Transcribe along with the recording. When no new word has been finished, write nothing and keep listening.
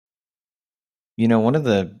One of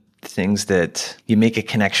the things that you make a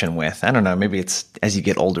connection with, I don't know, maybe it's as you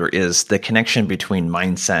get older, is the connection between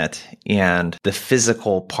mindset and the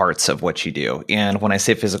physical parts of what you do. And when I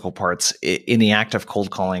say physical parts, in the act of cold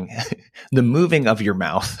calling, the moving of your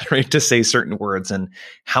mouth, right, to say certain words, and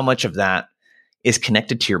how much of that is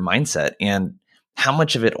connected to your mindset and how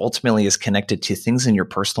much of it ultimately is connected to things in your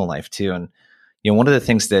personal life too. And, one of the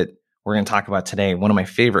things that we're going to talk about today, one of my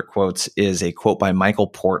favorite quotes is a quote by Michael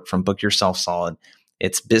Port from Book Yourself Solid.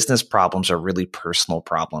 It's business problems are really personal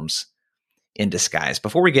problems in disguise.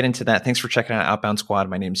 Before we get into that, thanks for checking out Outbound Squad.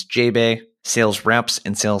 My name's Jay Bay. Sales reps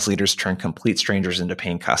and sales leaders turn complete strangers into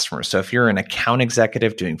paying customers. So if you're an account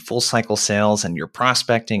executive doing full cycle sales and you're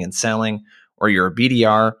prospecting and selling, or you're a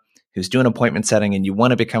BDR who's doing appointment setting and you want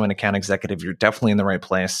to become an account executive, you're definitely in the right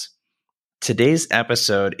place. Today's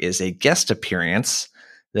episode is a guest appearance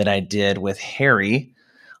that I did with Harry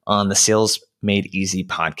on the Sales Made Easy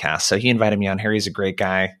podcast. So he invited me on. Harry's a great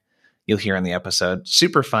guy. You'll hear in the episode.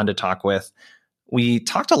 Super fun to talk with. We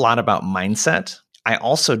talked a lot about mindset. I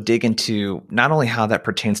also dig into not only how that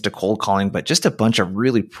pertains to cold calling, but just a bunch of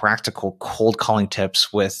really practical cold calling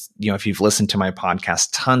tips with, if you've listened to my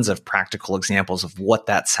podcast, tons of practical examples of what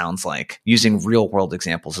that sounds like using real world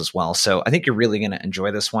examples as well. So I think you're really going to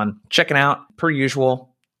enjoy this one. Check it out. Per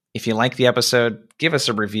usual, if you like the episode, give us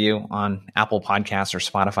a review on Apple Podcasts or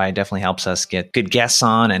Spotify. It definitely helps us get good guests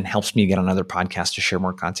on and helps me get on other podcasts to share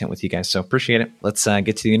more content with you guys. So appreciate it. Let's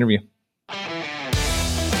get to the interview.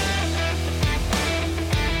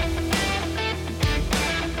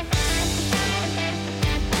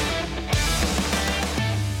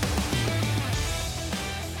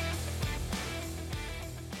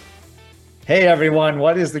 Hey everyone,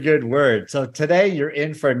 what is the good word? So today you're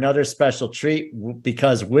in for another special treat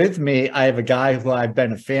because with me, I have a guy who I've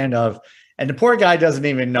been a fan of, and the poor guy doesn't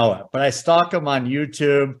even know it, but I stalk him on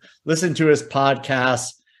YouTube, listen to his podcasts.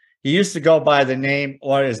 He used to go by the name,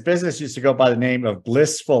 or his business used to go by the name of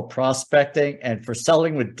Blissful Prospecting. And for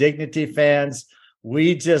Selling with Dignity fans,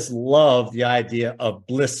 we just love the idea of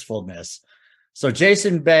blissfulness. So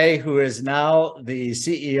Jason Bay, who is now the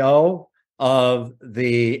CEO of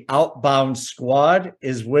the Outbound Squad,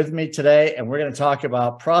 is with me today, and we're going to talk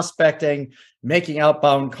about prospecting, making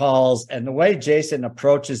outbound calls, and the way Jason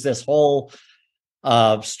approaches this whole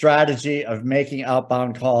strategy of making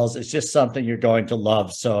outbound calls is just something you're going to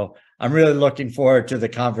love. So I'm really looking forward to the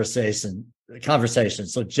conversation.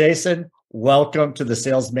 So Jason, welcome to the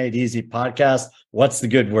Sales Made Easy podcast. What's the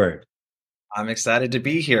good word? I'm excited to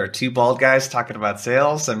be here. Two bald guys talking about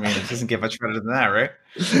sales. I mean, it doesn't get much better than that, right?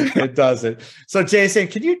 It doesn't. So Jason,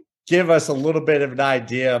 can you give us a little bit of an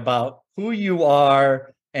idea about who you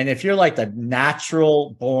are and if you're like the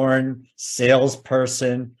natural born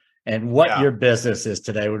salesperson and what your business is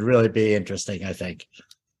today? Would really be interesting, I think.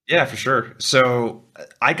 Yeah, for sure. So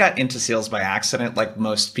I got into sales by accident, like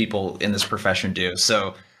most people in this profession do.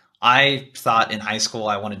 So I thought in high school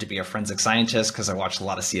I wanted to be a forensic scientist because I watched a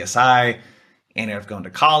lot of CSI. Ended up going to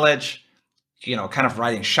college, kind of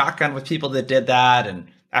riding shotgun with people that did that. And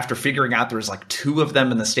after figuring out there was like 2 of them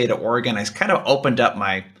in the state of Oregon, I kind of opened up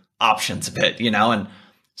my options a bit, and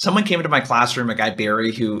someone came into my classroom, a guy,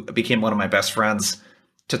 Barry, who became one of my best friends,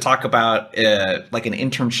 to talk about like an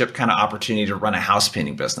internship kind of opportunity to run a house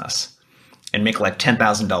painting business and make like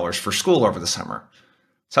 $10,000 for school over the summer.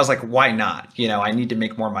 So I was like, why not? I need to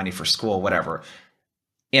make more money for school, whatever.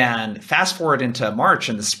 And fast forward into March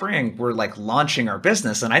in the spring, we're like launching our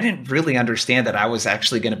business. And I didn't really understand that I was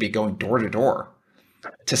actually going to be going door to door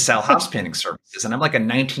to sell house painting services. And I'm like a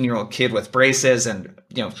 19-year-old kid with braces, and,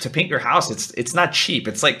 to paint your house, it's not cheap.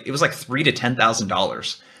 It was like $3,000 to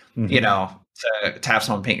 $10,000, to have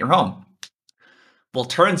someone paint your home. Well,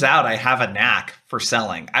 turns out I have a knack for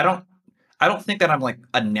selling. I don't think that I'm like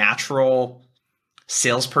a natural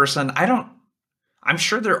salesperson. I'm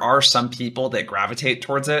sure there are some people that gravitate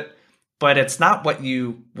towards it, but it's not what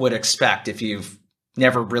you would expect if you've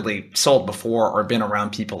never really sold before or been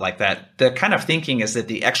around people like that. The kind of thinking is that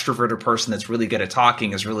the extroverted person that's really good at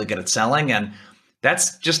talking is really good at selling. And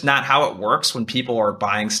that's just not how it works when people are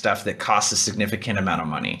buying stuff that costs a significant amount of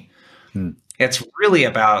money. It's really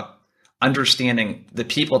about understanding the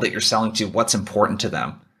people that you're selling to, what's important to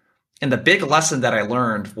them. And the big lesson that I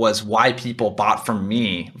learned was why people bought from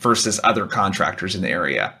me versus other contractors in the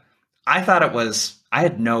area. I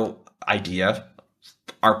had no idea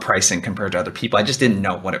our pricing compared to other people. I just didn't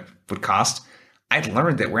know what it would cost. I'd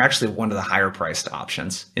learned that we're actually one of the higher priced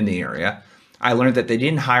options in the area. I learned that they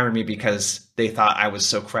didn't hire me because they thought I was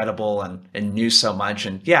so credible and knew so much.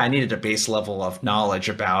 And yeah, I needed a base level of knowledge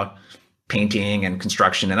about painting and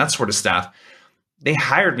construction and that sort of stuff. They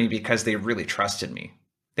hired me because they really trusted me.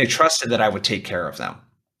 They trusted that I would take care of them.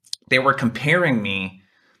 They were comparing me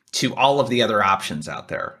to all of the other options out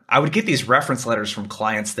there. I would get these reference letters from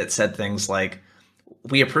clients that said things like,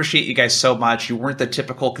 we appreciate you guys so much. You weren't the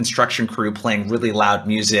typical construction crew playing really loud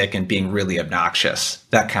music and being really obnoxious,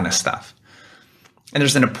 that kind of stuff. And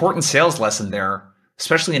there's an important sales lesson there,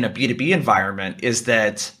 especially in a B2B environment, is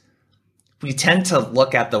that we tend to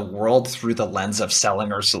look at the world through the lens of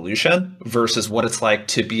selling our solution versus what it's like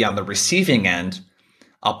to be on the receiving end,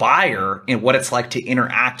 a buyer, and what it's like to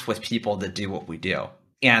interact with people that do what we do.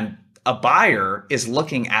 And a buyer is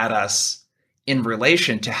looking at us in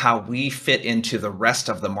relation to how we fit into the rest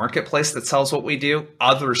of the marketplace that sells what we do,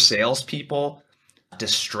 other salespeople,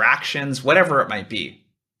 distractions, whatever it might be.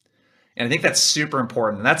 And I think that's super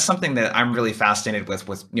important. And that's something that I'm really fascinated with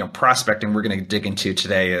prospecting we're going to dig into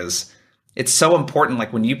today. Is it's so important.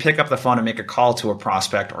 Like when you pick up the phone and make a call to a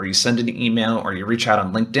prospect, or you send an email, or you reach out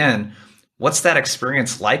on LinkedIn, what's that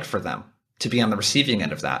experience like for them to be on the receiving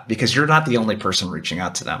end of that? Because you're not the only person reaching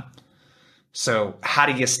out to them. So how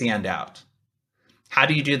do you stand out? How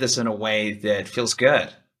do you do this in a way that feels good,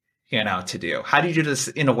 to do? How do you do this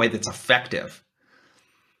in a way that's effective?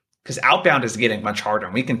 Because outbound is getting much harder.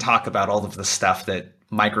 And we can talk about all of the stuff that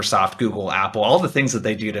Microsoft, Google, Apple, all the things that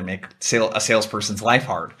they do to make a salesperson's life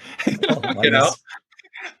hard,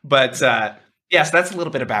 But yes, that's a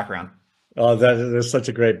little bit of background. Oh, that's such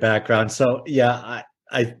a great background. So yeah,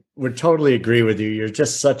 I would totally agree with you. You're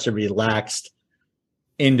just such a relaxed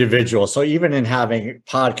individual. So even in having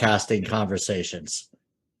podcasting conversations,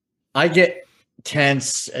 I get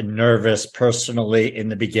tense and nervous personally in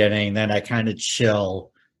the beginning. Then I kind of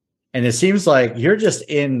chill. And it seems like you're just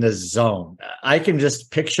in the zone. I can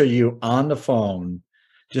just picture you on the phone,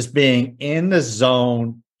 just being in the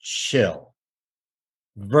zone, chill,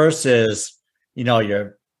 versus,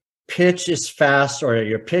 your pitch is fast, or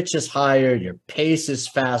your pitch is higher, your pace is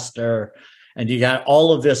faster, and you got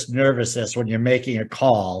all of this nervousness when you're making a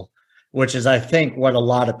call, which is, I think, what a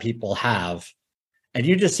lot of people have. And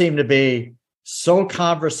you just seem to be so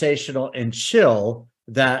conversational and chill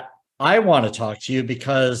that I want to talk to you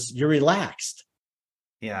because you're relaxed.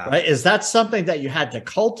 Yeah. Right. Is that something that you had to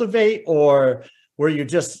cultivate, or were you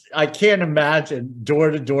just, I can't imagine door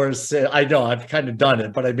to door. I know I've kind of done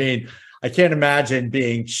it, but I mean, I can't imagine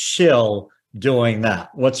being chill doing that.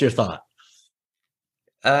 What's your thought?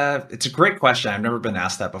 It's a great question. I've never been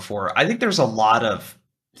asked that before. I think there's a lot of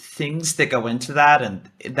things that go into that. And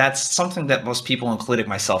that's something that most people, including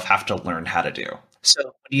myself, have to learn how to do. So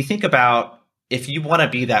when you think about, if you want to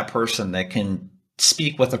be that person that can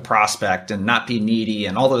speak with a prospect and not be needy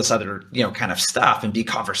and all of this other, kind of stuff, and be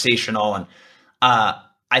conversational. And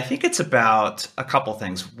I think it's about a couple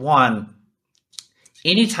things. One,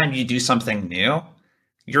 anytime you do something new,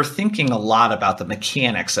 you're thinking a lot about the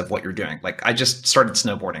mechanics of what you're doing. Like I just started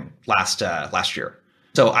snowboarding last year.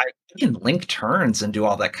 So I can link turns and do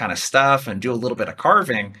all that kind of stuff and do a little bit of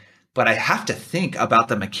carving, but I have to think about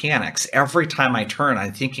the mechanics. Every time I turn,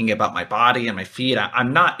 I'm thinking about my body and my feet.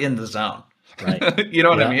 I'm not in the zone. Right. You know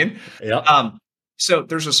what I mean? Yeah. So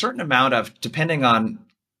there's a certain amount of, depending on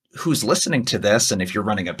who's listening to this and if you're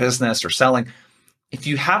running a business or selling, if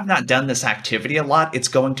you have not done this activity a lot, it's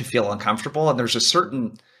going to feel uncomfortable. And there's a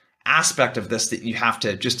certain aspect of this that you have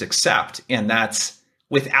to just accept. And that's,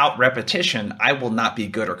 without repetition, I will not be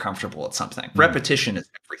good or comfortable at something. Mm-hmm. Repetition is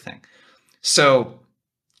everything. So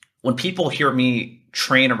when people hear me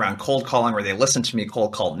train around cold calling, or they listen to me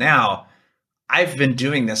cold call now, I've been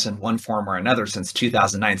doing this in one form or another since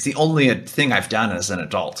 2009. It's the only thing I've done as an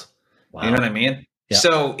adult. Wow. You know what I mean? Yeah.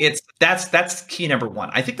 So that's key number one.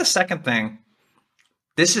 I think the second thing,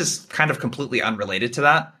 this is kind of completely unrelated to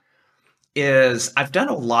that, is I've done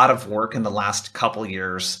a lot of work in the last couple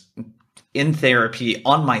years in therapy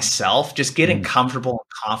on myself, just getting comfortable and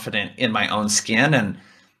confident in my own skin. And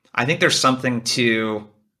I think there's something to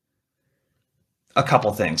a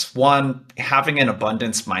couple things. One, having an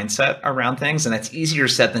abundance mindset around things, and that's easier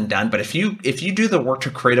said than done. But if you do the work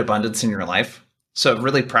to create abundance in your life, so a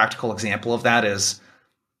really practical example of that is,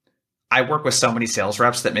 I work with so many sales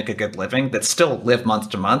reps that make a good living that still live month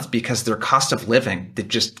to month because their cost of living that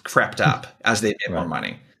just crept up as they made more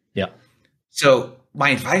money. Yeah. So my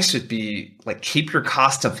advice would be, like, keep your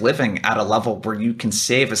cost of living at a level where you can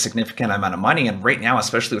save a significant amount of money. And right now,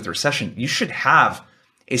 especially with the recession, you should have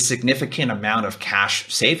a significant amount of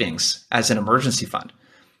cash savings as an emergency fund.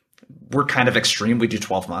 We're kind of extreme. We do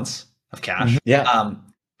 12 months of cash. Yeah.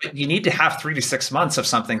 But you need to have 3 to 6 months of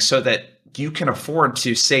something so that you can afford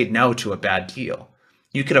to say no to a bad deal.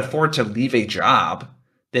 You can afford to leave a job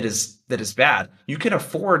that is bad. You can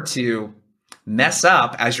afford to mess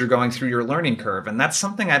up as you're going through your learning curve. And that's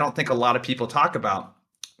something I don't think a lot of people talk about.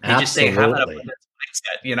 They just say have an Absolutely. abundance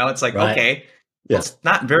mindset. You know, it's like, Right. okay, well, Yeah. it's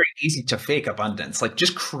not very easy to fake abundance. Like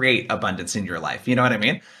just create abundance in your life. You know what I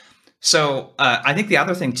mean? So I think the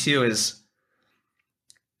other thing too is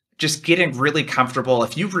just getting really comfortable.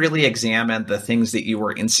 If you really examine the things that you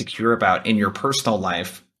were insecure about in your personal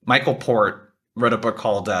life, Michael Port wrote a book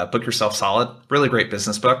called Book Yourself Solid, really great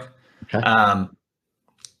business book. Okay.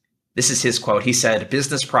 This is his quote. He said,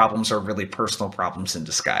 business problems are really personal problems in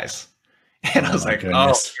disguise. And I Oh was my like, oh,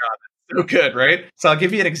 goodness. God, so good, right? So I'll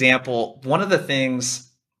give you an example. One of the things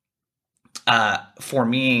for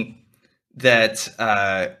me that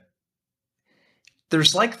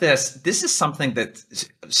there's like this is something that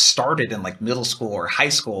started in like middle school or high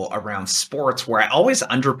school around sports where I always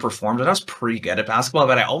underperformed. And I was pretty good at basketball,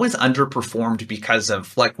 but I always underperformed because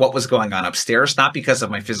of like what was going on upstairs, not because of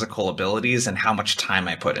my physical abilities and how much time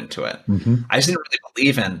I put into it. Hmm. I just didn't really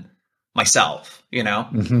believe in myself, you know?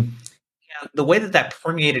 Hmm. And the way that that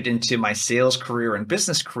permeated into my sales career and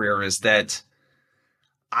business career is that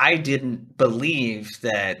I didn't believe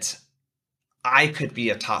that I could be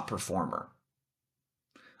a top performer.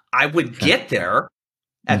 I would Okay. get there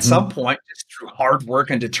at some Hmm. point just through hard work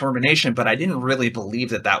and determination, but I didn't really believe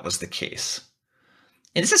that that was the case.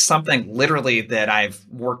 And this is something literally that I've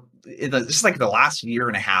worked in this is like the last year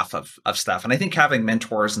and a half of stuff. And I think having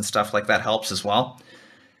mentors and stuff like that helps as well.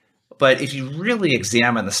 But if you really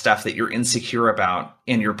examine the stuff that you're insecure about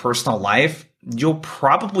in your personal life, you'll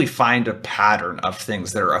probably find a pattern of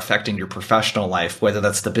things that are affecting your professional life, whether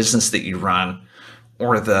that's the business that you run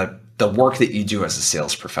or the work that you do as a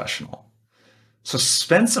sales professional. So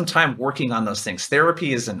spend some time working on those things.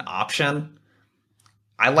 Therapy is an option.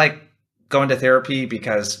 I like going to therapy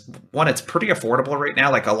because one, it's pretty affordable right now.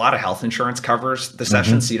 Like a lot of health insurance covers the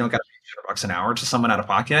session, Hmm. so you don't got to pay $100 an hour to someone out of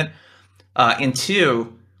pocket. And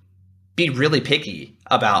two, be really picky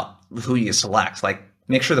about who you select. Like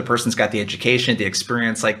make sure the person's got the education, the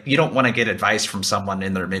experience. Like you don't want to get advice from someone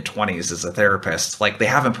in their mid 20s as a therapist. Like they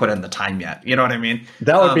haven't put in the time yet. You know what I mean?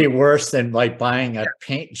 That would be worse than like buying a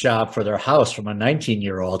paint job for their house from a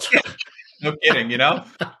 19-year-old. Yeah, no kidding, you know?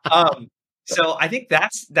 Um, so I think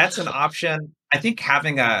that's an option. I think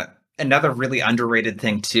having a another really underrated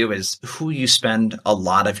thing too is who you spend a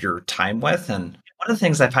lot of your time with. And one of the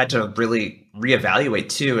things I've had to really reevaluate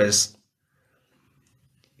too is,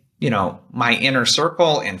 you know, my inner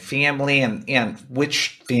circle and family and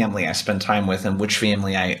which family I spend time with and which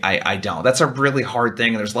family I don't. That's a really hard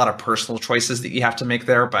thing. There's a lot of personal choices that you have to make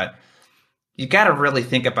there, but you got to really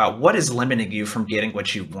think about what is limiting you from getting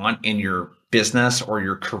what you want in your business or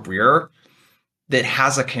your career that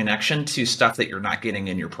has a connection to stuff that you're not getting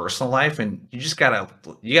in your personal life, and you gotta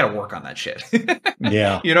work on that shit.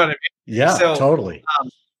 Yeah. You know what I mean? Yeah, So totally.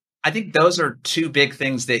 I think those are two big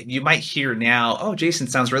things that you might hear now. Oh, Jason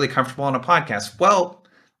sounds really comfortable on a podcast. Well,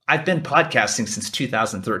 I've been podcasting since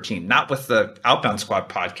 2013, not with the Outbound Squad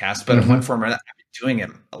podcast, but in one Hmm. form or another, I've been doing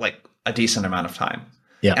it like a decent amount of time.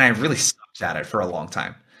 Yeah. And I really sucked at it for a long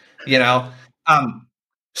time, you know? Um,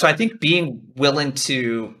 so I think being willing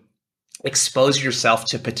to expose yourself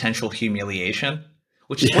to potential humiliation,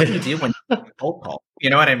 which is what you do when you make a cold call.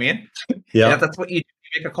 You know what I mean? Yeah, Yeah. that's what you do.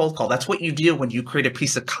 You make a cold call. That's what you do when you create a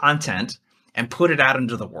piece of content and put it out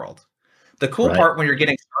into the world. The cool Right. part when you're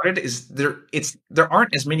getting started is there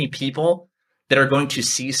aren't as many people that are going to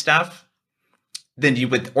see stuff than you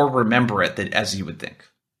would or remember it that as you would think.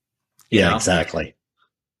 You Yeah, know? exactly.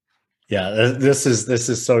 Yeah, this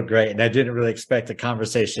is so great, and I didn't really expect the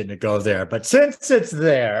conversation to go there, but since it's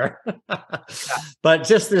there, but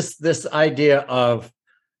just this idea of,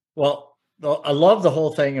 well, I love the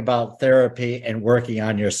whole thing about therapy and working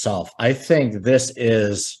on yourself. I think this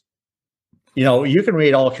is, you can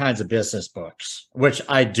read all kinds of business books, which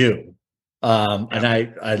I do, and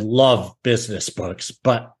I love business books,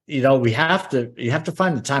 but you have to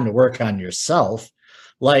find the time to work on yourself,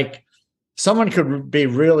 like. Someone could be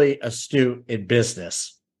really astute in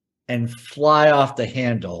business and fly off the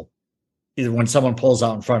handle when someone pulls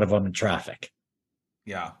out in front of them in traffic.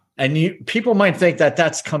 Yeah. And people might think that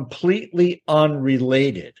that's completely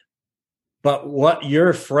unrelated. But what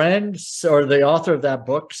your friend or the author of that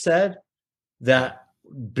book said, that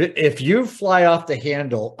if you fly off the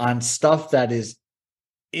handle on stuff that is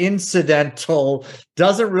incidental,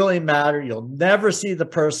 doesn't really matter, you'll never see the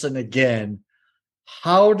person again.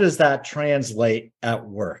 How does that translate at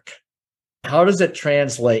work? How does it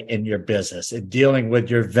translate in your business, in dealing with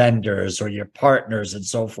your vendors or your partners and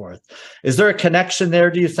so forth? Is there a connection there,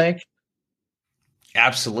 do you think?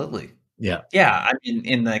 Absolutely. Yeah. Yeah. I mean,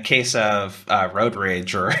 in the case of road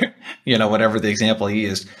rage or, whatever the example you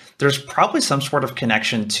used, there's probably some sort of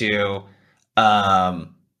connection to,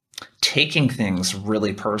 taking things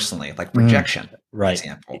really personally, like rejection, for Right.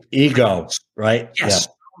 example. Ego, right? Yes, Yeah.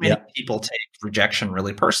 so many Yeah. people take rejection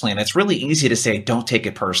really personally, and it's really easy to say, "Don't take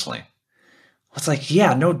it personally." It's like,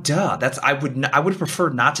 yeah, no, duh. I would prefer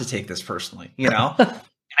not to take this personally.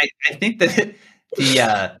 I think that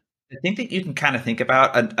the thing that you can kind of think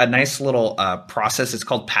about a nice little process is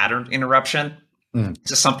called pattern interruption. Mm.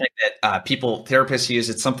 It's just something that therapists use.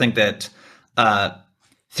 It's something that uh,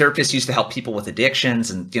 therapists use to help people with addictions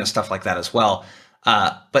and stuff like that as well.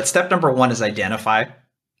 But step number one is identify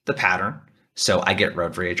the pattern. So I get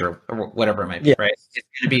road rage or whatever it might be, Yeah. right? It's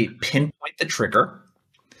going to be pinpoint the trigger.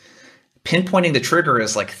 Pinpointing the trigger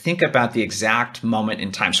is like think about the exact moment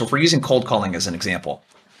in time. So if we're using cold calling as an example,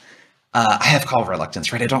 I have call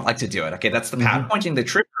reluctance, right? I don't like to do it. Okay, that's the pattern. Pointing the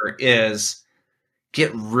trigger is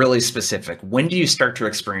get really specific. When do you start to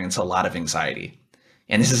experience a lot of anxiety?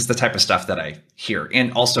 And this is the type of stuff that I hear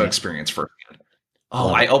and also experience firsthand. Oh,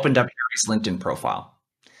 I opened up Harry's LinkedIn profile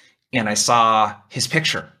and I saw his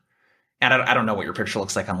picture. And I don't know what your picture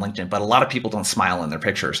looks like on LinkedIn, but a lot of people don't smile in their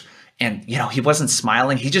pictures. And, he wasn't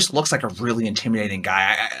smiling. He just looks like a really intimidating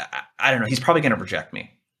guy. I don't know. He's probably going to reject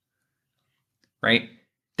me. Right?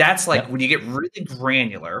 That's like when you get really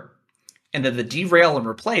granular. And then the derail and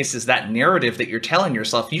replace is that narrative that you're telling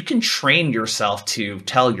yourself. You can train yourself to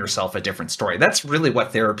tell yourself a different story. That's really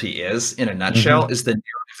what therapy is in a nutshell, is the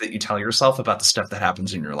narrative that you tell yourself about the stuff that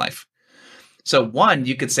happens in your life. So one,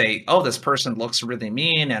 you could say, oh, this person looks really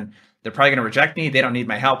mean and they're probably going to reject me. They don't need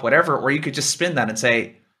my help, whatever. Or you could just spin that and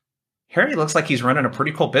say, Harry looks like he's running a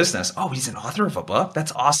pretty cool business. Oh, he's an author of a book.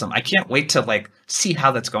 That's awesome. I can't wait to see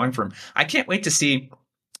how that's going for him. I can't wait to see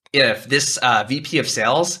if this VP of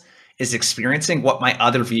sales is experiencing what my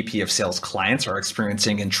other VP of sales clients are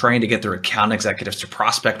experiencing and trying to get their account executives to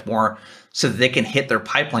prospect more so that they can hit their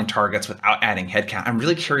pipeline targets without adding headcount. I'm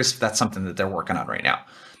really curious if that's something that they're working on right now.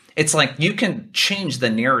 It's like you can change the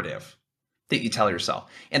narrative that you tell yourself.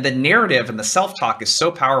 And the narrative and the self-talk is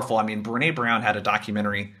so powerful. I mean, Brené Brown had a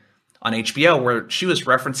documentary on HBO where she was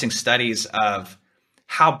referencing studies of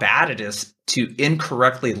how bad it is to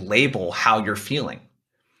incorrectly label how you're feeling.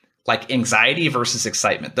 Like anxiety versus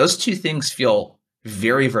excitement. Those two things feel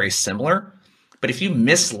very, very similar. But if you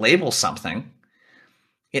mislabel something,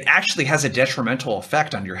 it actually has a detrimental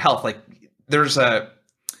effect on your health. Like there's a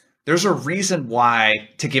reason why,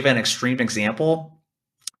 to give an extreme example,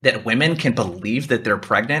 that women can believe that they're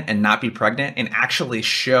pregnant and not be pregnant and actually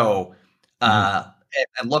show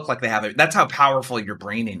and look like they have it. That's how powerful your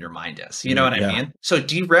brain and your mind is. You know what I mean? So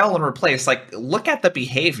derail and replace, look at the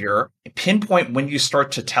behavior, pinpoint when you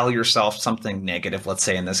start to tell yourself something negative, let's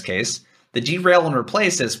say in this case. The derail and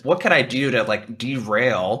replace is what could I do to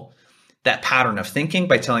derail that pattern of thinking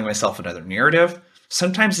by telling myself another narrative.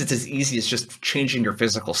 Sometimes it's as easy as just changing your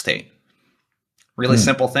physical state. Really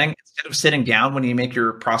simple thing. Instead of sitting down when you make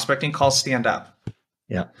your prospecting calls, stand up.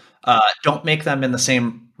 Yeah. Don't make them in the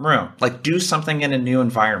same room. Do something in a new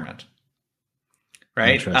environment.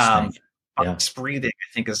 Right. Breathing,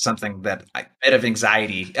 I think, is something that a bit of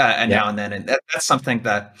anxiety now and then. And that's something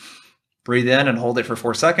that breathe in and hold it for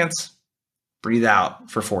 4 seconds. Breathe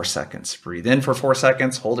out for 4 seconds. Breathe in for 4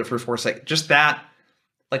 seconds. Hold it for 4 seconds. Just that,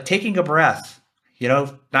 taking a breath,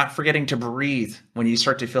 not forgetting to breathe when you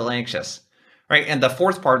start to feel anxious. Right. And the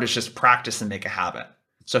fourth part is just practice and make a habit.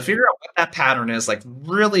 So figure out what that pattern is,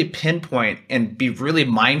 really pinpoint and be really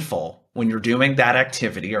mindful when you're doing that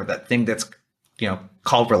activity or that thing that's,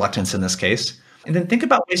 called reluctance in this case. And then think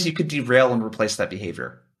about ways you could derail and replace that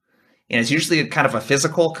behavior. And it's usually kind of a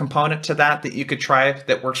physical component to that you could try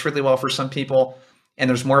that works really well for some people. And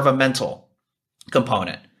there's more of a mental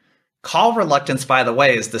component. Call reluctance, by the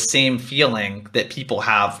way, is the same feeling that people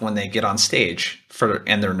have when they get on stage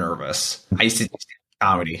and they're nervous. I used to do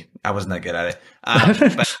comedy. I wasn't that good at it.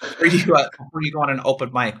 But before you go on an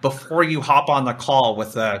open mic, before you hop on the call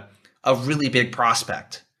with a really big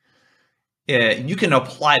prospect, you can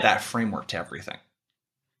apply that framework to everything.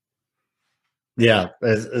 Yeah.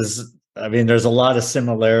 I mean, there's a lot of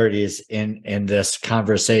similarities in this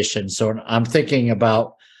conversation. So I'm thinking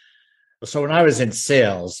about, so when I was in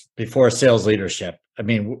sales, before sales leadership, I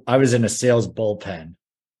mean, I was in a sales bullpen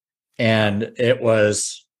and it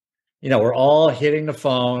was, we're all hitting the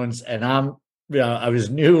phones and I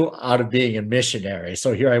was new out of being a missionary.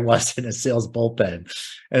 So here I was in a sales bullpen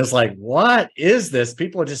and it's like, what is this?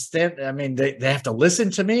 People just stand. I mean, they have to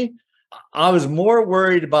listen to me. I was more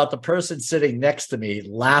worried about the person sitting next to me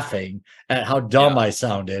laughing at how dumb I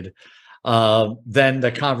sounded than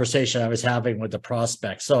the conversation I was having with the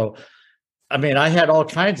prospect. So, I mean, I had all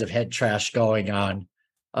kinds of head trash going on,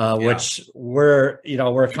 which we're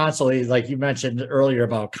constantly, like you mentioned earlier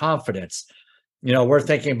about confidence. we're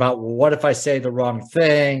thinking about, well, what if I say the wrong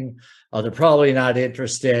thing? Oh, they're probably not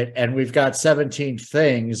interested. And we've got 17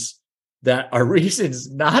 things that are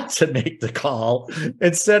reasons not to make the call,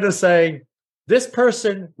 instead of saying, this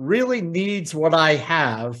person really needs what I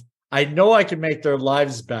have. I know I can make their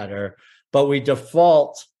lives better, but we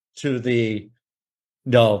default to the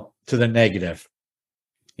negative.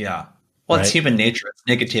 Yeah. Well, right? It's human nature. It's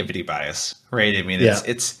negativity bias, right? I mean,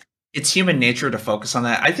 it's human nature to focus on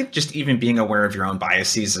that. I think just even being aware of your own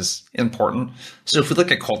biases is important. So if we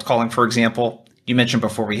look at cold calling, for example, you mentioned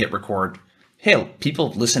before we hit record, hey,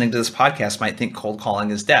 people listening to this podcast might think cold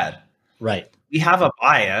calling is dead. Right. We have a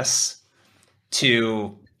bias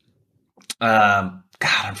to, God,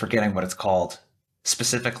 I'm forgetting what it's called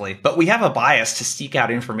specifically, but we have a bias to seek out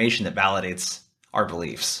information that validates our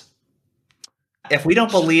beliefs. If we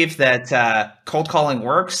don't believe that cold calling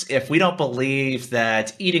works, if we don't believe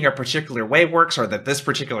that eating a particular way works or that this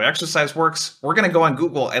particular exercise works, we're going to go on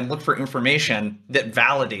Google and look for information that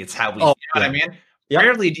validates how we, you know what I mean? Yep.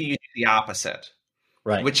 Rarely do you do the opposite,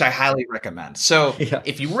 right? Which I highly recommend. So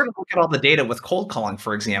if you were to look at all the data with cold calling,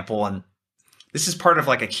 for example, and this is part of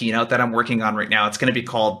like a keynote that I'm working on right now, it's going to be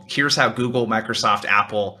called, Here's How Google, Microsoft,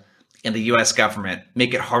 Apple, and the US government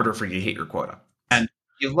make it harder for you to hit your quota. And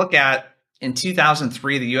you look at, in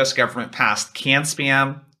 2003, the U.S. government passed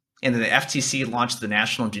CAN-SPAM, and then the FTC launched the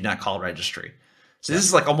National Do Not Call Registry. So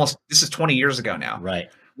this is 20 years ago now, right?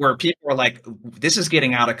 Where people were like, this is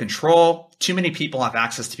getting out of control. Too many people have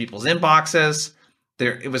access to people's inboxes.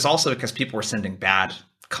 It was also because people were sending bad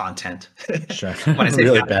content. Sure. When I say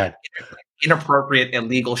really bad, inappropriate,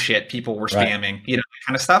 illegal shit, people were spamming, that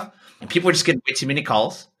kind of stuff. And people were just getting way too many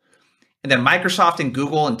calls. And then Microsoft and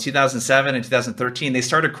Google in 2007 and 2013, they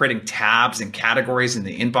started creating tabs and categories in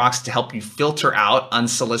the inbox to help you filter out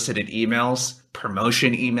unsolicited emails,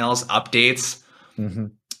 promotion emails, updates. Mm-hmm.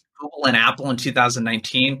 Google and Apple in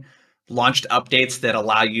 2019 launched updates that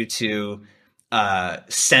allow you to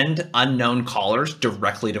send unknown callers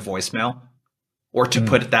directly to voicemail, or to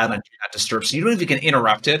put that on Do Not Disturb. So you don't even get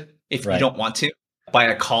interrupted if you don't want to by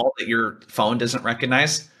a call that your phone doesn't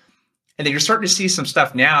recognize. And then you're starting to see some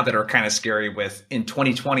stuff now that are kind of scary with, in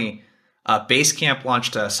 2020, Basecamp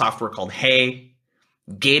launched a software called Hey.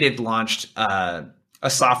 Gated launched a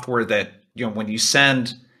software that, when you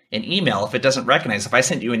send an email, if it doesn't recognize, if I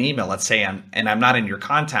send you an email, let's say, and I'm not in your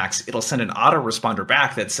contacts, it'll send an autoresponder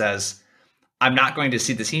back that says, I'm not going to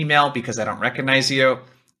see this email because I don't recognize you.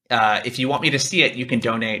 If you want me to see it, you can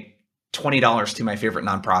donate $20 to my favorite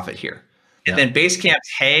nonprofit here. And then Basecamp's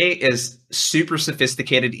Hey is super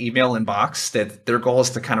sophisticated email inbox that their goal is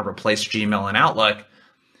to kind of replace Gmail and Outlook.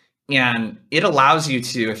 And it allows you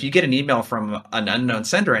to, if you get an email from an unknown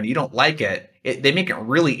sender and you don't like it, they make it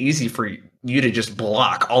really easy for you to just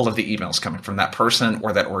block all of the emails coming from that person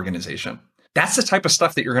or that organization. That's the type of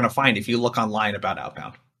stuff that you're going to find if you look online about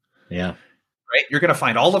outbound. Yeah. Right? You're going to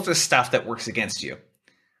find all of this stuff that works against you.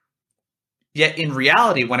 Yet in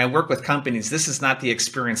reality, when I work with companies, this is not the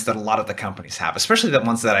experience that a lot of the companies have, especially the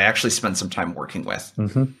ones that I actually spend some time working with.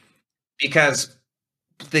 Mm-hmm. Because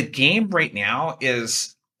the game right now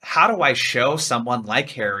is, how do I show someone like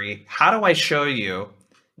Harry, how do I show you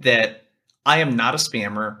that I am not a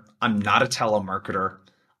spammer, I'm not a telemarketer,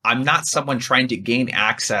 I'm not someone trying to gain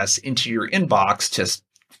access into your inbox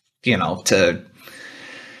to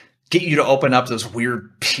get you to open up those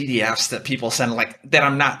weird PDFs that people send, like that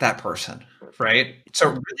I'm not that person. Right. So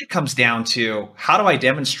it really comes down to, how do I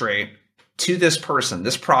demonstrate to this person,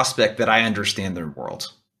 this prospect, that I understand their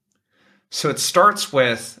world? So it starts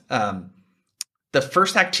with the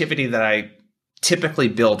first activity that I typically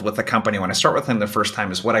build with a company when I start with them the first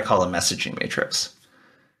time is what I call a messaging matrix.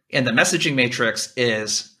 And the messaging matrix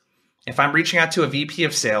is, if I'm reaching out to a VP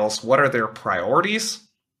of sales, what are their priorities?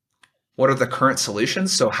 What are the current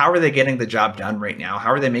solutions? So how are they getting the job done right now?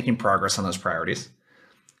 How are they making progress on those priorities?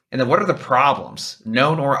 And then what are the problems,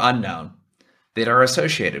 known or unknown, that are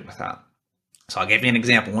associated with that? So I'll give you an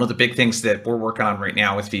example. One of the big things that we're working on right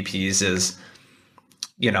now with VPs is,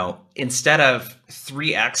 instead of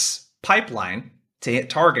 3x pipeline to hit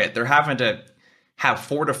target, they're having to have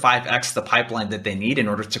 4 to 5x the pipeline that they need in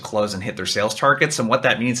order to close and hit their sales targets. And what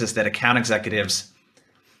that means is that account executives,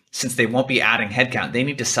 since they won't be adding headcount, they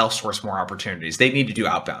need to self-source more opportunities. They need to do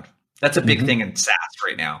outbound. That's a big thing in SaaS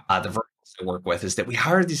right now. The verticals I work with is that we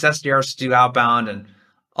hired these SDRs to do outbound, and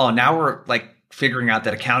now we're like figuring out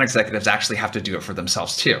that account executives actually have to do it for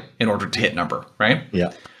themselves too in order to hit number, right?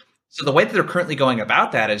 Yeah. So the way that they're currently going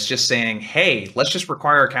about that is just saying, hey, let's just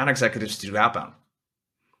require account executives to do outbound.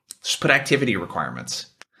 Just put activity requirements.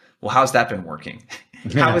 Well, how's that been working?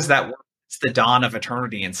 How has that worked it's the dawn of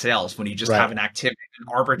eternity in sales when you just Right. have an activity, an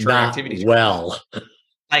arbitrary Not activity. well.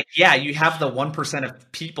 Like, yeah, you have the 1% of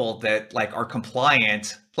people that like are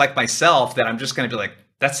compliant, like myself, that I'm just going to be like,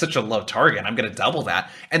 that's such a low target. I'm going to double that.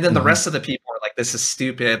 And then the Mhm. rest of the people are like, this is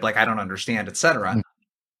stupid. Like, I don't understand, etc. Mhm.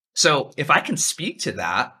 So if I can speak to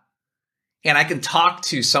that and I can talk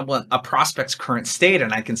to someone, a prospect's current state,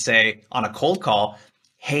 and I can say on a cold call,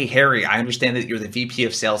 hey, Harry, I understand that you're the VP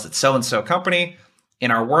of sales at so-and-so company. In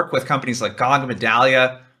our work with companies like Gong and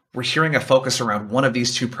Medallia, we're hearing a focus around one of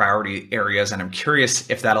these two priority areas, and I'm curious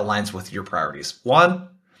if that aligns with your priorities. One,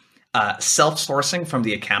 self-sourcing from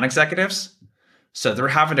the account executives. So they're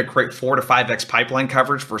having to create 4 to 5x pipeline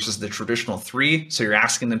coverage versus the traditional 3. So you're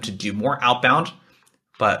asking them to do more outbound,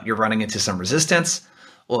 but you're running into some resistance.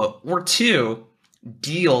 Well, or 2,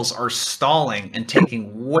 deals are stalling and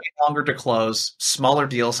taking way longer to close, smaller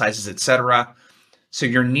deal sizes, etc. So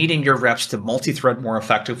you're needing your reps to multi-thread more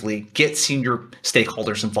effectively, get senior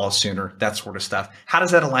stakeholders involved sooner, that sort of stuff. How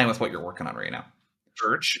does that align with what you're working on right now?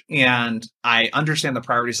 Church, and I understand the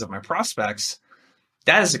priorities of my prospects.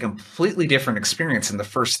 That is a completely different experience in the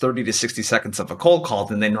first 30 to 60 seconds of a cold call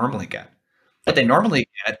than they normally get. What they normally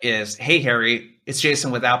get is, hey, Harry, it's Jason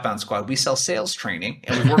with Outbound Squad. We sell sales training,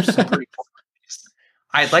 and we've worked with some pretty cool companies.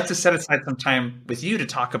 I'd like to set aside some time with you to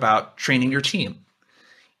talk about training your team.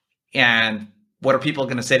 And what are people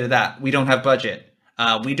going to say to that? We don't have budget.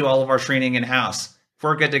 We do all of our training in-house.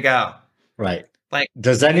 We're good to go. Right. Like,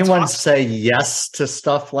 does anyone say yes to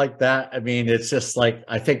stuff like that? I mean, it's just like,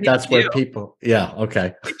 I think that's where people, yeah,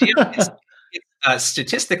 okay.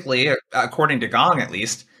 Statistically, according to Gong at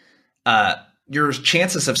least, your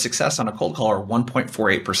chances of success on a cold call are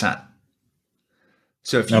 1.48%.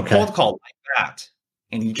 So if you cold call like that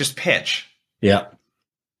and you just pitch, yeah,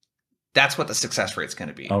 that's what the success rate is going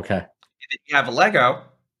to be. Okay. If you have a Lego,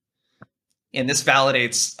 and this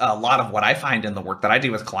validates a lot of what I find in the work that I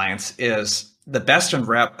do with clients, is the best in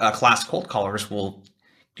rep class cold callers will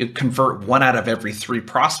convert 1 out of every 3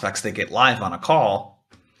 prospects that get live on a call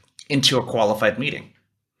into a qualified meeting.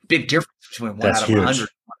 Big difference between 1 out of 100.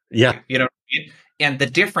 Yeah. You know what I mean? And the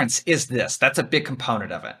difference is this. That's a big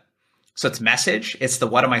component of it. So it's message. It's the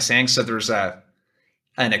what am I saying? So there's an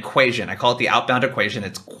equation. I call it the outbound equation.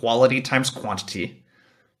 It's quality times quantity.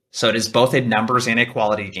 So it is both a numbers and a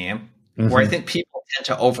quality game. Where I think people tend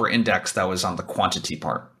to over-index, though, is on the quantity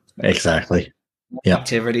part. Exactly. Yeah.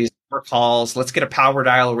 Activities, more calls. Let's get a power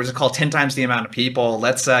dialer. We're going to call 10 times the amount of people.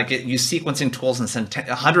 Let's use sequencing tools and send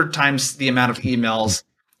 100 times the amount of emails.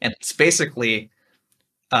 And it's basically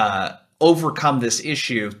overcome this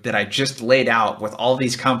issue that I just laid out with all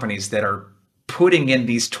these companies that are putting in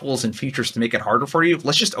these tools and features to make it harder for you.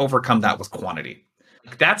 Let's just overcome that with quantity.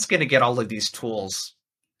 That's going to get all of these tools.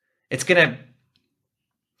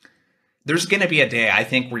 There's going to be a day, I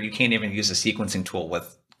think, where you can't even use a sequencing tool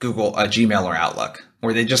with Google, Gmail, or Outlook,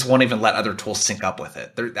 where they just won't even let other tools sync up with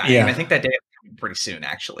it. I think that day is coming pretty soon,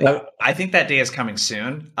 actually. I think that day is coming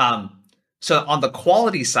soon. So on the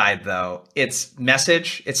quality side, though, it's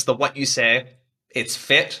message, it's the what you say, it's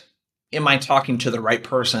fit. Am I talking to the right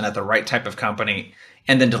person at the right type of company?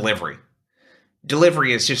 And then delivery.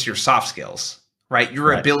 Delivery is just your soft skills, right?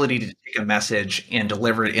 Your ability to take a message and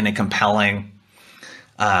deliver it in a compelling,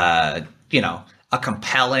 a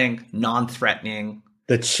compelling, non-threatening.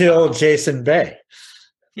 The chill Jason Bay.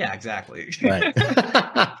 Yeah, exactly. Right.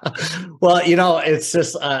 Well, it's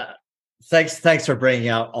just thanks for bringing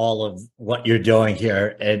out all of what you're doing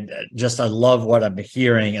here, and just I love what I'm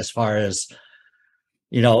hearing as far as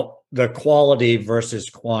the quality versus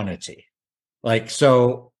quantity. Like,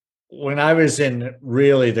 so when I was in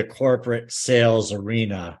really the corporate sales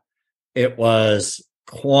arena, it was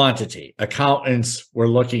quantity. Accountants were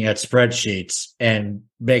looking at spreadsheets and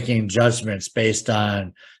making judgments based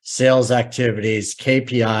on sales activities,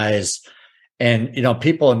 KPIs, and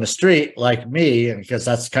people in the street like me, because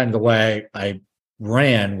that's kind of the way I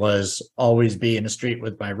ran, was always be in the street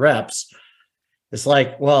with my reps. It's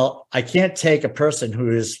like, well, I can't take a person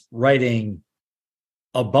who is writing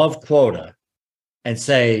above quota and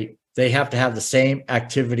say they have to have the same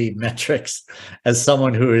activity metrics as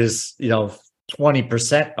someone who is,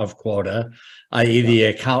 20% of quota, i.e. the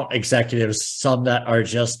account executives, some that are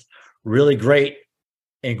just really great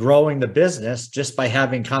in growing the business just by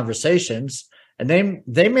having conversations. And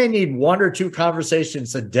they may need 1 or 2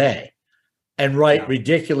 conversations a day and write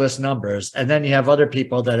ridiculous numbers. And then you have other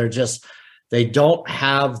people that are just, they don't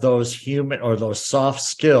have those human or those soft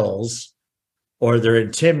skills, or they're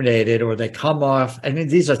intimidated, or they come off. I mean,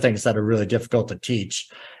 these are things that are really difficult to teach.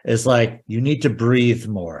 It's like, you need to breathe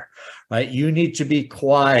more, right? You need to be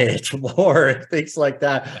quiet more, things like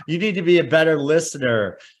that. You need to be a better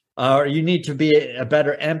listener. or you need to be a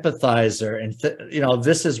better empathizer. And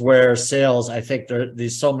this is where sales, I think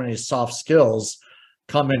these so many soft skills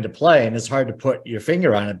come into play, and it's hard to put your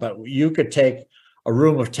finger on it. But you could take a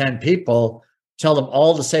room of 10 people, tell them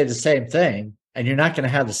all to say the same thing, and you're not going to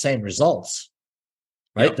have the same results.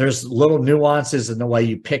 Right? Yep. There's little nuances in the way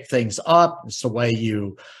you pick things up. It's the way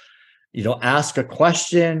you ask a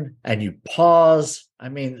question and you pause. I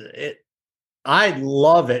mean, I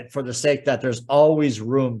love it for the sake that there's always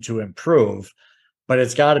room to improve, but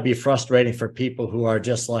it's got to be frustrating for people who are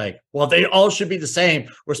just like, well, they all should be the same.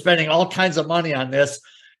 We're spending all kinds of money on this.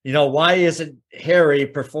 Why isn't Harry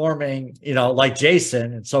performing, like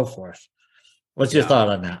Jason and so forth? What's your thought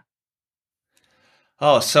on that?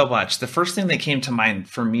 Oh, so much. The first thing that came to mind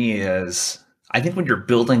for me is, I think when you're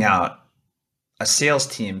building out a sales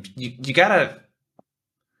team, you gotta,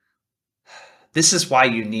 this is why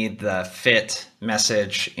you need the fit,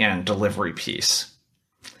 message, and delivery piece,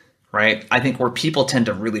 right? I think where people tend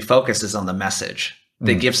to really focus is on the message.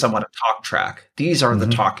 They give someone a talk track. These are the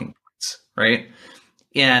talking points, right?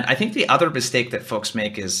 And I think the other mistake that folks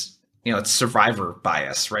make is, it's survivor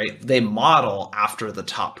bias, right? They model after the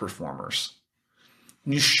top performers.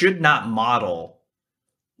 You should not model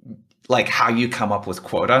like how you come up with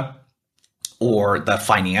quota or the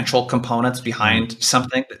financial components behind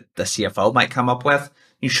something that the CFO might come up with.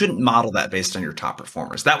 You shouldn't model that based on your top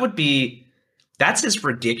performers. That's as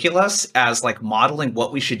ridiculous as like modeling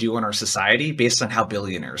what we should do in our society based on how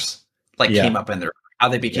billionaires came up in how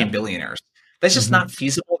they became billionaires. That's just not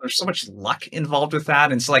feasible. There's so much luck involved with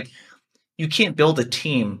that. And it's like, you can't build a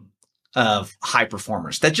team of high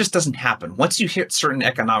performers. That just doesn't happen. Once you hit certain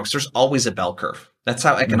economics, there's always a bell curve. That's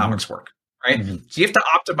how economics work. Right. So you have to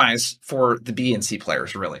optimize for the B and C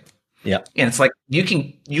players, really. Yeah. And it's like you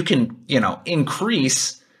can,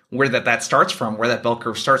 increase where that starts from, where that bell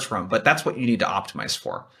curve starts from, but that's what you need to optimize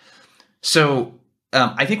for. So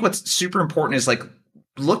I think what's super important is like,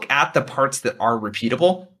 look at the parts that are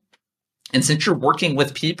repeatable. And since you're working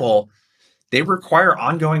with people, they require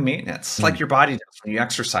ongoing maintenance, like your body does when you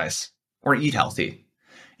exercise or eat healthy.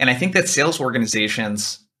 And I think that sales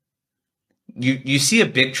organizations, you see a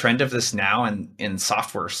big trend of this now in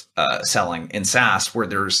software selling in SaaS, where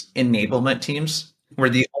there's enablement teams where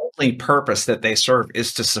the only purpose that they serve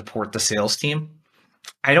is to support the sales team.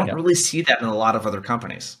 I don't really see that in a lot of other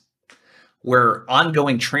companies where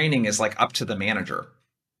ongoing training is like up to the manager.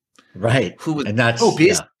 Right. Who is so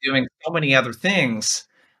busy doing so many other things.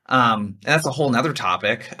 And that's a whole nother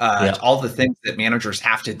topic. All the things that managers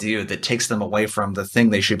have to do that takes them away from the thing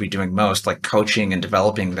they should be doing most, like coaching and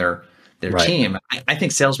developing their team. I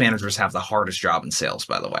think sales managers have the hardest job in sales,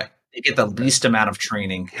 by the way. They get the least amount of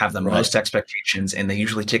training, have the most expectations, and they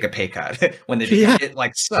usually take a pay cut when they do. It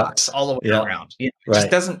like sucks all the way around. It just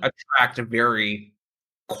doesn't attract a very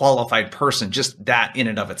qualified person, just that in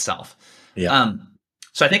and of itself.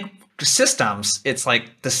 So I think systems, it's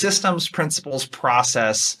like the systems, principles,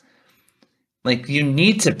 process, like you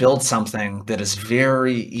need to build something that is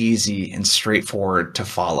very easy and straightforward to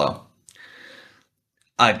follow.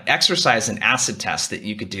 An exercise and acid test that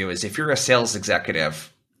you could do is, if you're a sales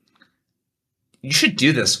executive, you should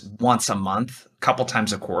do this once a month, a couple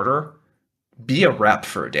times a quarter. Be a rep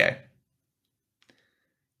for a day.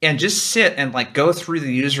 And just sit and like go through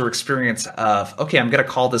the user experience of, okay, I'm going to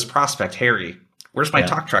call this prospect, Harry. Where's my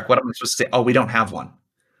talk track? What am I supposed to say? Oh, we don't have one.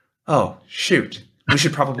 Oh, shoot. We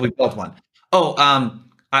should probably build one. Oh,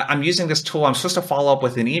 I'm using this tool. I'm supposed to follow up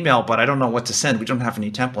with an email, but I don't know what to send. We don't have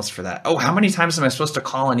any templates for that. Oh, how many times am I supposed to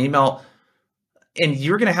call an email? And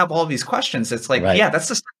you're going to have all these questions. It's like, that's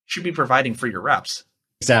the stuff you should be providing for your reps.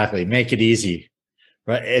 Exactly. Make it easy.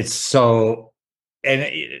 Right. It's so,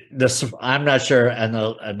 and this, I'm not sure, and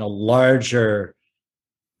the larger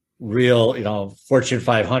real, Fortune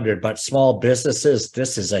 500, but small businesses,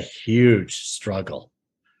 this is a huge struggle,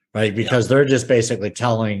 right? Because they're just basically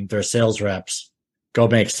telling their sales reps, go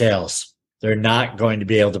make sales. They're not going to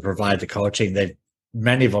be able to provide the coaching.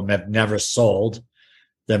 Many of them have never sold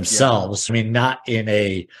themselves. I mean, not in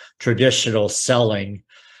a traditional selling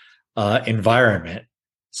environment.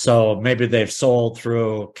 So maybe they've sold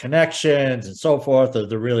through connections and so forth, or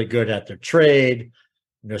they're really good at their trade,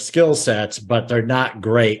 their skill sets, but they're not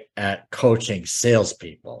great at coaching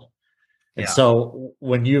salespeople. And so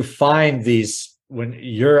when you find when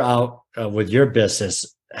you're out with your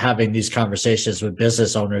business, having these conversations with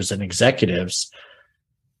business owners and executives,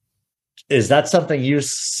 is that something you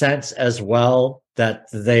sense as well, that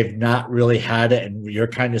they've not really had it, and you're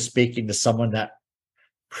kind of speaking to someone that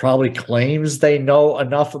probably claims they know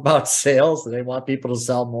enough about sales and they want people to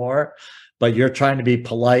sell more, but you're trying to be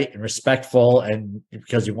polite and respectful and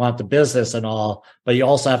because you want the business and all, but you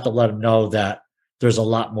also have to let them know that there's a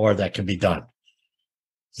lot more that can be done.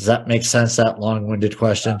 Does that make sense, that long-winded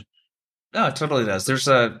question? No, it totally does. There's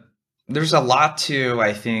a lot to,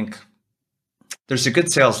 I think, there's a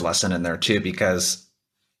good sales lesson in there too, because,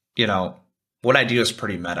 what I do is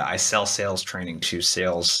pretty meta. I sell sales training to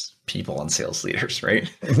sales people and sales leaders, right?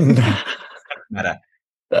 Meta.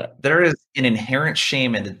 There is an inherent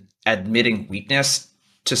shame in admitting weakness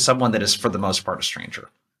to someone that is, for the most part, a stranger.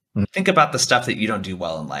 Think about the stuff that you don't do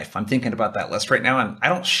well in life. I'm thinking about that list right now, and I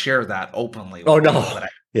don't share that openly. Oh, no.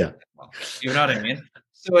 Yeah. You know what I mean?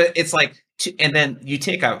 So it's like, and then you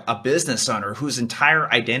take a business owner whose entire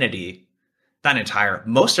identity,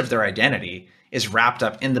 most of their identity is wrapped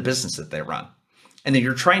up in the business that they run. And then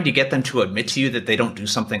you're trying to get them to admit to you that they don't do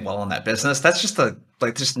something well in that business. That's just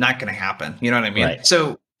just not going to happen. You know what I mean? Right.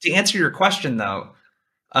 So to answer your question though,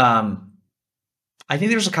 I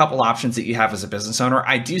think there's a couple options that you have as a business owner.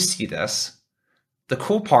 I do see this. The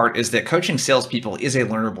cool part is that coaching salespeople is a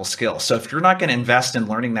learnable skill. So if you're not going to invest in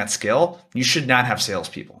learning that skill, you should not have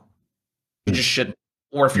salespeople. You just shouldn't.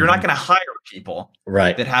 Or if you're not going to hire people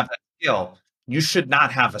that have that skill, you should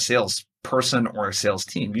not have a salesperson or a sales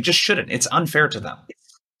team. You just shouldn't. It's unfair to them.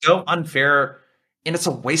 It's so unfair, and it's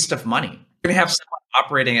a waste of money. You're going to have someone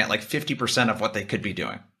operating at like 50% of what they could be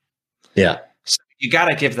doing. Yeah. So you got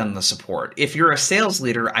to give them the support. If you're a sales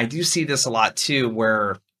leader, I do see this a lot too,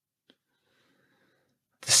 where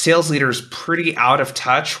the sales leader is pretty out of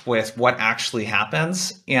touch with what actually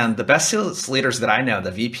happens. And the best sales leaders that I know,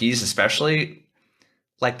 the VPs especially,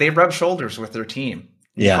 like they rub shoulders with their team.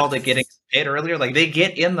 You called it getting paid earlier. Like they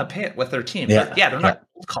get in the pit with their team. But they're not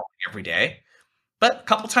cold calling every day, but a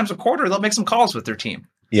couple times a quarter, they'll make some calls with their team.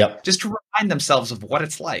 Yep. Just to remind themselves of what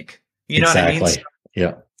it's like. You know what I mean? So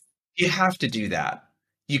you have to do that.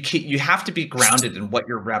 You have to be grounded in what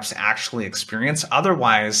your reps actually experience.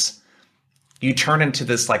 Otherwise, you turn into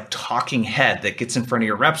this like talking head that gets in front of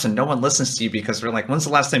your reps and no one listens to you because they're like, when's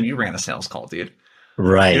the last time you ran a sales call, dude?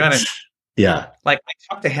 Right. You know what I mean? Yeah. Like I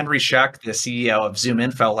talked to Henry Scheck, the CEO of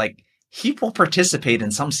ZoomInfo, like he will participate in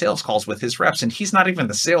some sales calls with his reps and he's not even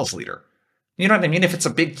the sales leader. You know what I mean? If it's a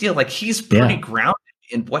big deal, like he's pretty grounded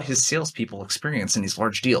in what his salespeople experience in these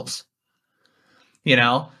large deals,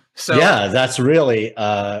 So that's really,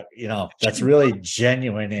 that's really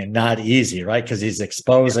genuine and not easy, right? Because he's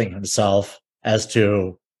exposing himself as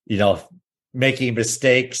to, making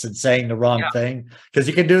mistakes and saying the wrong thing. Because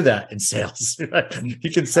you can do that in sales. Right?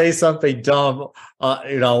 You can say something dumb,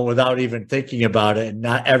 without even thinking about it. And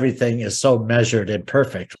not everything is so measured and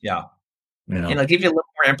perfect. Yeah. And it'll give you a little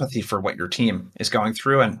more empathy for what your team is going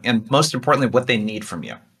through and most importantly, what they need from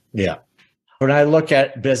you. Yeah. When I look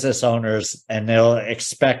at business owners and they'll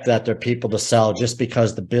expect that their people to sell just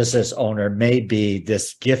because the business owner may be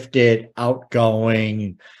this gifted,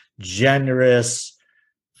 outgoing, generous,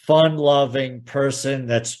 fun-loving person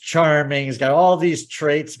that's charming, he's got all these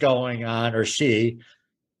traits going on, or she,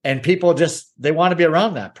 and people they want to be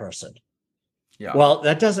around that person. Yeah. Well,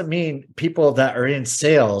 that doesn't mean people that are in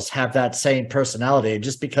sales have that same personality.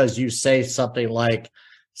 Just because you say something like,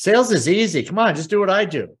 sales is easy, come on, just do what I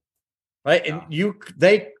do. Right. Yeah.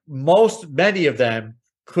 And many of them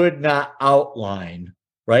could not outline,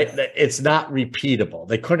 right? It's not repeatable.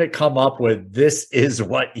 They couldn't come up with, this is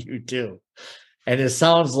what you do. And it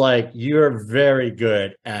sounds like you're very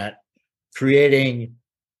good at creating,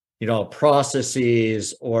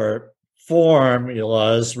 processes or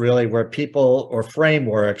formulas really where people, or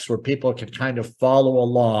frameworks where people can kind of follow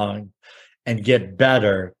along and get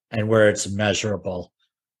better and where it's measurable.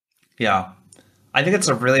 Yeah. I think it's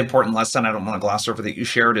a really important lesson I don't want to gloss over that you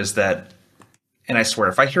shared is that, and I swear,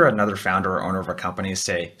 if I hear another founder or owner of a company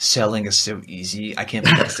say, selling is so easy, I can't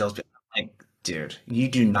be a salesperson, I'm like, dude, you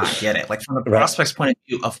do not get it. Like from the prospect's point of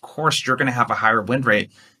view, of course, you're going to have a higher win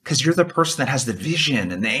rate because you're the person that has the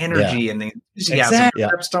vision and the energy and the enthusiasm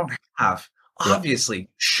reps don't have. Obviously,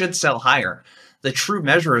 should sell higher. The true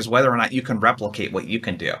measure is whether or not you can replicate what you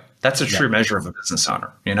can do. That's a true measure of a business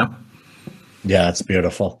owner, Yeah, it's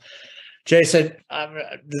beautiful. Jason,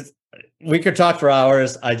 we could talk for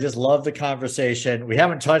hours. I just love the conversation. We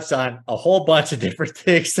haven't touched on a whole bunch of different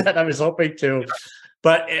things that I was hoping to.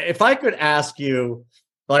 But if I could ask you,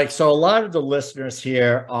 so a lot of the listeners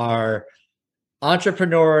here are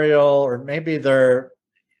entrepreneurial, or maybe they're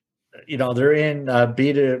in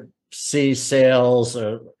B2C sales,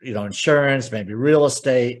 or, insurance, maybe real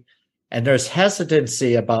estate, and there's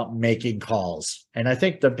hesitancy about making calls. And I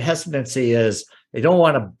think the hesitancy is they don't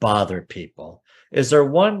want to bother people. Is there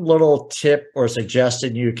one little tip or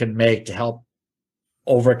suggestion you can make to help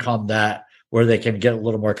overcome that where they can get a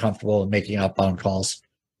little more comfortable in making outbound calls?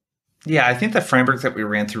 Yeah, I think the framework that we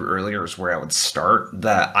ran through earlier is where I would start.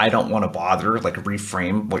 That I don't want to bother, like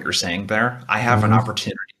reframe what you're saying there. I have an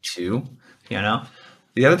opportunity to, you know.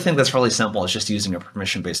 The other thing that's really simple is just using a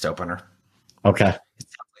permission-based opener. Okay.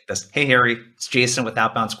 Like this. Hey, Harry, it's Jason with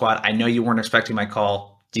Outbound Squad. I know you weren't expecting my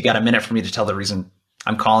call. You got a minute for me to tell the reason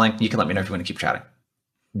I'm calling? You can let me know if you want to keep chatting.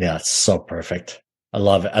 Yeah, it's so perfect. I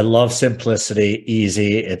love it. I love simplicity,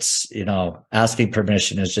 easy. It's, asking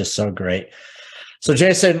permission is just so great. So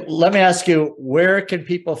Jason, let me ask you, where can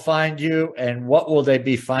people find you and what will they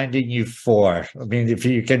be finding you for? I mean, if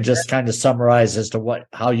you can just kind of summarize as to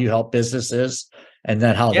how you help businesses and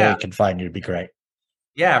then how they can find you, it'd be great.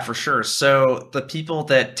 Yeah, for sure. So the people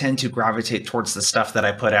that tend to gravitate towards the stuff that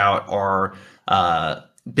I put out are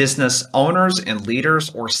business owners and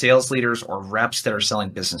leaders or sales leaders or reps that are selling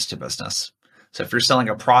business to business. So if you're selling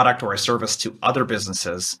a product or a service to other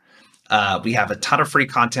businesses, we have a ton of free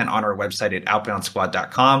content on our website at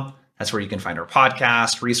outboundsquad.com. That's where you can find our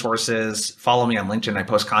podcast, resources. Follow me on LinkedIn. I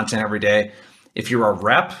post content every day. If you're a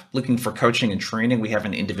rep looking for coaching and training, we have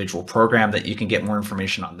an individual program that you can get more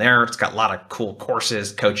information on there. It's got a lot of cool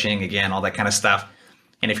courses, coaching, again, all that kind of stuff.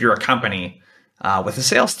 And if you're a company with a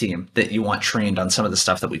sales team that you want trained on some of the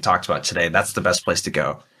stuff that we talked about today, that's the best place to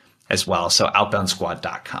go as well. So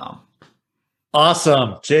outboundsquad.com.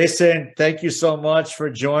 Awesome. Jason, thank you so much for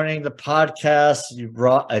joining the podcast. You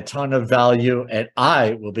brought a ton of value, and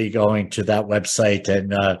I will be going to that website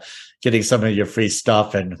and getting some of your free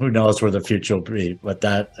stuff, and who knows where the future will be, but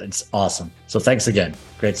it's awesome. So thanks again.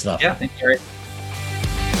 Great stuff. Yeah, thank you, Eric.